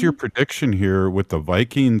 What is your prediction here with the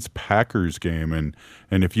Vikings-Packers game?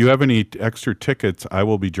 And if you have any extra tickets, I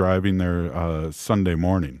will be driving there Sunday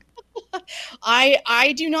morning.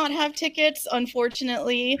 I do not have tickets,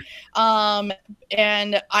 unfortunately. And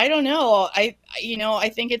I don't know. I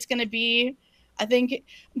think it's going to be, I think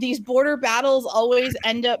these border battles always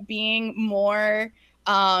end up being more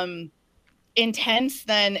intense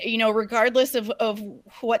than, regardless of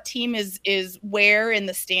what team is where in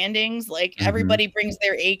the standings. Like everybody brings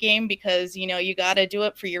their A game because you got to do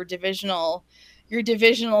it for your divisional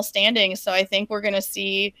standings. So I think we're going to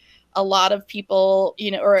see a lot of people,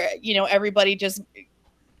 everybody just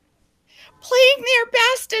playing their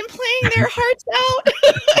best and playing their hearts out.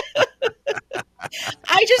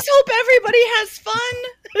 I just hope everybody has fun.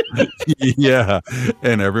 Yeah,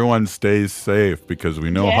 and everyone stays safe, because we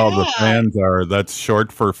know how the fans are. That's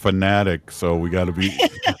short for fanatic, so we got to be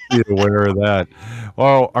aware of that.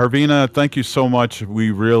 Well, Arvina, thank you so much. I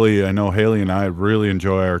know Haley and I really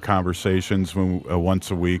enjoy our conversations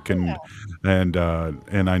once a week, and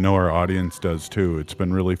I know our audience does too. It's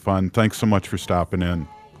been really fun. Thanks so much for stopping in.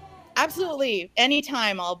 Absolutely.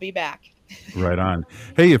 Anytime, I'll be back. Right on.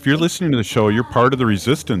 Hey, if you're listening to the show, you're part of the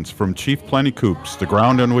resistance from Chief Plentycoops. The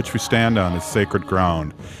ground on which we stand on is sacred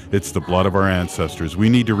ground. It's the blood of our ancestors. We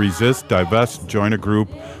need to resist, divest, join a group,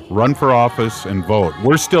 run for office, and vote.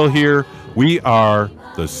 We're still here. We are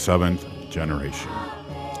the 7th generation.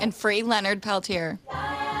 And free Leonard Peltier.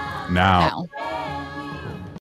 Now.